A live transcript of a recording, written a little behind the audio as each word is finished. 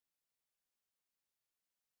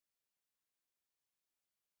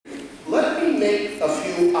make a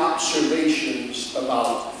few observations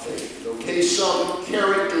about faith, okay? Some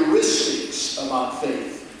characteristics about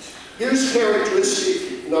faith. Here's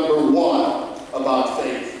characteristic number one about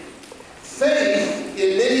faith. Faith,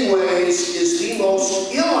 in many ways, is the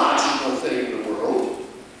most illogical thing in the world.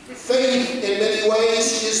 Faith, in many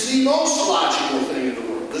ways, is the most logical thing in the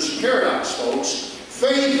world. This is a paradox, folks.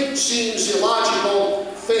 Faith seems illogical.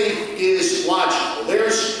 Faith is logical.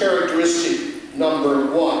 There's characteristic number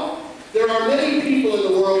one. There are many people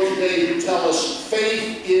in the world today who tell us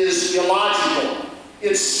faith is illogical.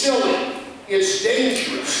 It's silly. It's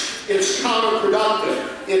dangerous. It's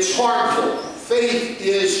counterproductive. It's harmful. Faith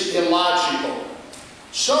is illogical.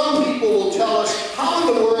 Some people will tell us, how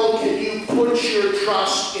in the world can you put your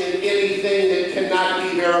trust in anything that cannot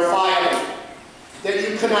be verifiable, that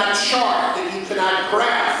you cannot chart, that you cannot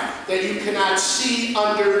graph, that you cannot see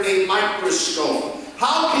under a microscope?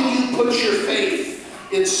 How can you put your faith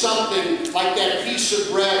in something like that piece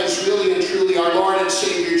of bread is really and truly our Lord and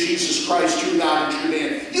Savior Jesus Christ, true God and true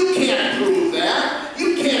man? You can't prove that.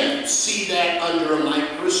 You can't see that under a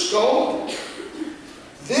microscope.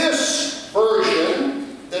 This version,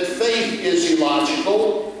 that faith is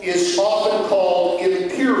illogical, is often called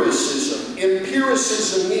empiricism.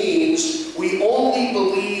 Empiricism means we only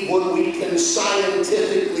believe what we can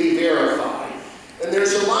scientifically verify. And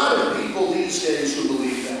there's a lot of people these days who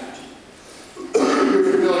believe that.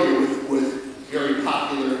 You're familiar with very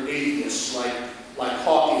popular atheists like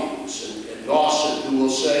Hawkins and Dawson, who will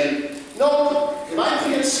say, no, if I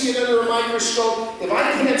can't see it under a microscope, if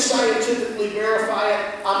I can't scientifically verify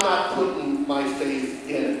it, I'm not putting my faith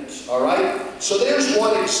in it, all right? So there's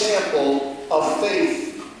one example of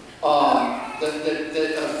faith, a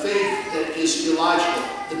faith that is illogical.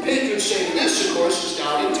 The patron saint of this, of course, is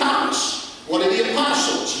Doubting Thomas, one of the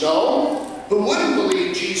apostles, no? Who wouldn't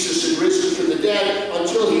believe Jesus had risen from the dead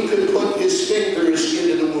until he could put his fingers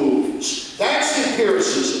into the wounds. That's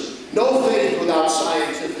empiricism. No faith without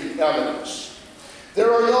scientific evidence.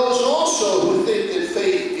 There are those also who think that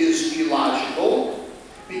faith is illogical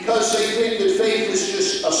because they think that faith is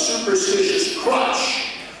just a superstitious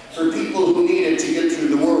crutch for people who need it to get through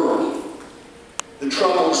the world, the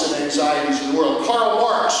troubles and anxieties of the world. Karl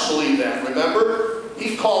Marx believed that, remember?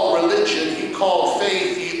 He called religion, he called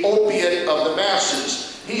faith the opiate of the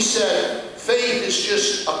masses. He said faith is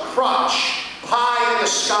just a crutch, pie in the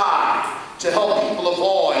sky, to help people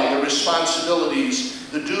avoid the responsibilities,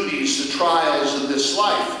 the duties, the trials of this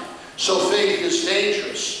life. So faith is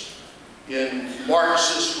dangerous. In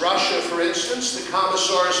Marxist Russia, for instance, the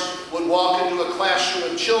commissars would walk into a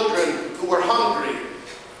classroom of children who were hungry,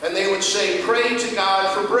 and they would say, pray to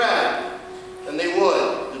God for bread. And they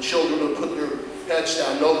would. The children would put their heads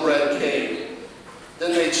down, no bread came.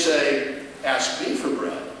 Then they'd say, ask me for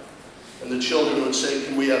bread. And the children would say,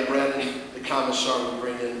 can we have bread? And the commissar would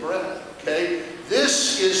bring in bread. Okay?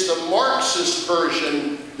 This is the Marxist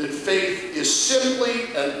version that faith is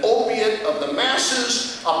simply an opiate of the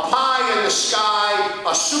masses, a pie in the sky,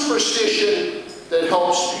 a superstition that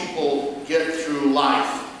helps people get through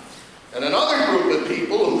life. And another group of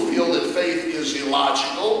people who feel that faith is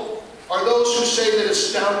illogical are those who say that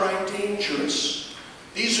it's downright dangerous.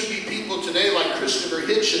 These would be people today like Christopher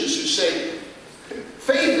Hitchens who say,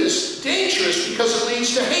 faith is dangerous because it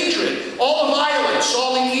leads to hatred. All the violence,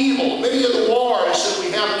 all the evil, many of the wars that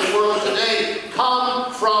we have in the world today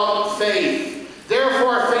come from faith.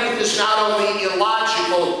 Therefore, faith is not only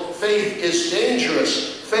illogical, faith is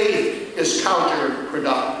dangerous. Faith is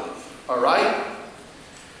counterproductive. All right?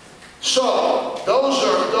 So, those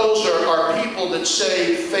are people that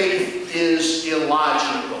say faith is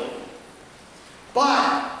illogical.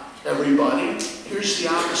 But, everybody, here's the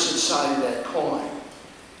opposite side of that coin.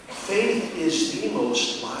 Faith is the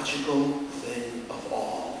most logical thing of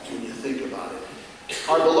all, when you think about it.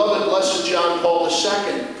 Our beloved Blessed John Paul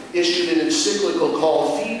II issued an encyclical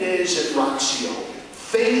called Fides et Ratio,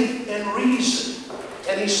 Faith and Reason.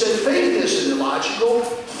 And he said faith isn't illogical.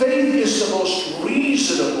 Faith is the most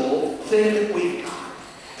reasonable thing that we've got.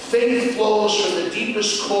 Faith flows from the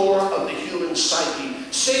deepest core of the human psyche.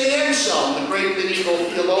 St. Anselm, the great medieval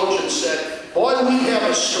theologian, said, boy, we have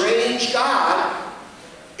a strange God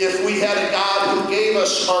if we had a God who gave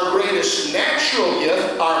us our greatest natural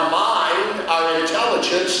gift, our mind, our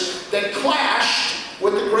intelligence, that clashed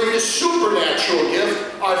with the greatest supernatural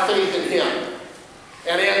gift, our faith in Him.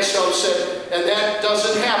 And Anselm said, and that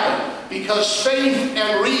doesn't happen because faith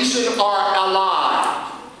and reason are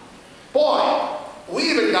allied. Boy, we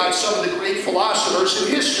even got some of the great philosophers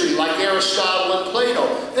in history, like Aristotle and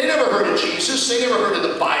Plato. They never heard of Jesus, they never heard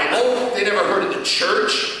of the Bible, they never heard of the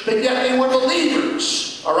church, but yet they were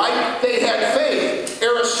believers. All right? They had faith.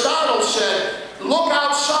 Aristotle said, look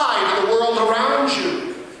outside in the world around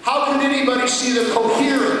you. How can anybody see the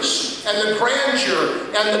coherence and the grandeur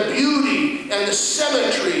and the beauty and the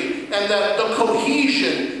symmetry and the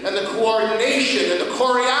cohesion and the coordination and the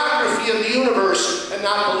choreography of the universe and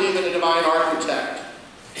not believe in a divine architect?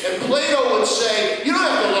 And Plato would say, you don't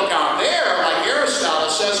have to look out there, like Aristotle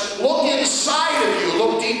says. Look inside of you.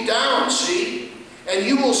 Look deep down, see? And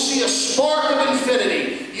you will see a spark of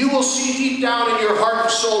infinity. You will see deep down in your heart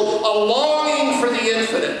and soul a longing for the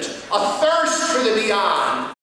infinite, a thirst for the beyond.